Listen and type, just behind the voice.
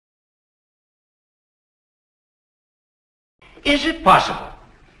Is it possible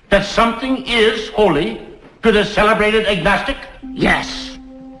that something is holy to the celebrated agnostic? Yes.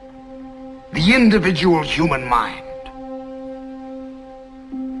 The individual human mind.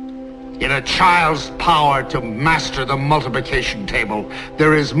 In a child's power to master the multiplication table,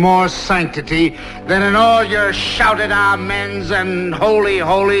 there is more sanctity than in all your shouted amens and holy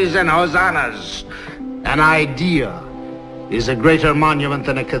holies and hosannas. An idea is a greater monument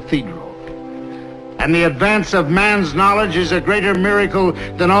than a cathedral. And the advance of man's knowledge is a greater miracle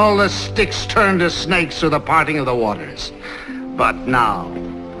than all the sticks turned to snakes or the parting of the waters. But now,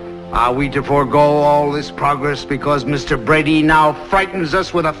 are we to forego all this progress because Mr. Brady now frightens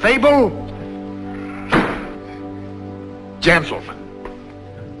us with a fable? Gentlemen,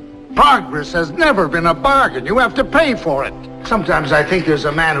 progress has never been a bargain. You have to pay for it. Sometimes I think there's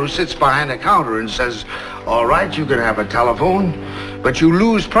a man who sits behind a counter and says, all right, you can have a telephone, but you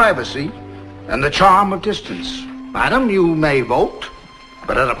lose privacy and the charm of distance. Madam, you may vote,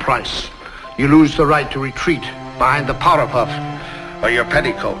 but at a price. You lose the right to retreat behind the powder puff or your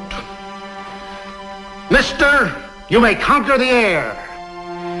petticoat. Mister, you may conquer the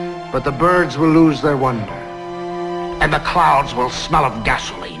air, but the birds will lose their wonder, and the clouds will smell of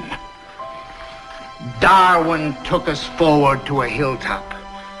gasoline. Darwin took us forward to a hilltop,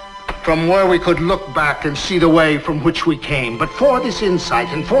 from where we could look back and see the way from which we came. But for this insight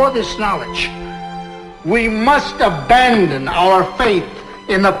and for this knowledge, we must abandon our faith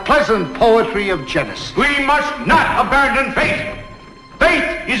in the pleasant poetry of Genesis. We must not abandon faith.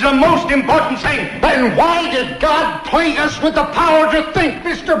 Faith is the most important thing. Then why did God plague us with the power to think,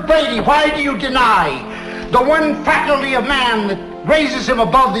 Mr. Brady? Why do you deny the one faculty of man that raises him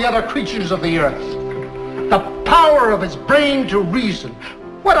above the other creatures of the earth? The power of his brain to reason.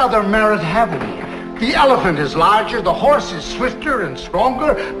 What other merit have we? The elephant is larger, the horse is swifter and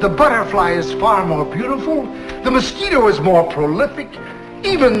stronger, the butterfly is far more beautiful, the mosquito is more prolific,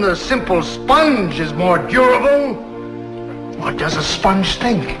 even the simple sponge is more durable. What does a sponge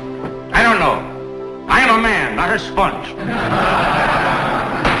think? I don't know. I am a man, not a sponge.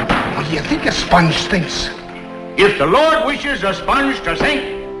 What do you think a sponge thinks? If the Lord wishes a sponge to think,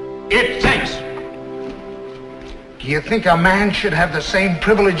 it thinks. Do you think a man should have the same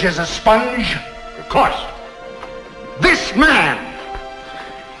privilege as a sponge? Of course. This man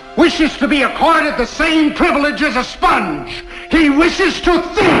wishes to be accorded the same privilege as a sponge. He wishes to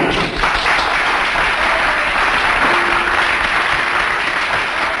think.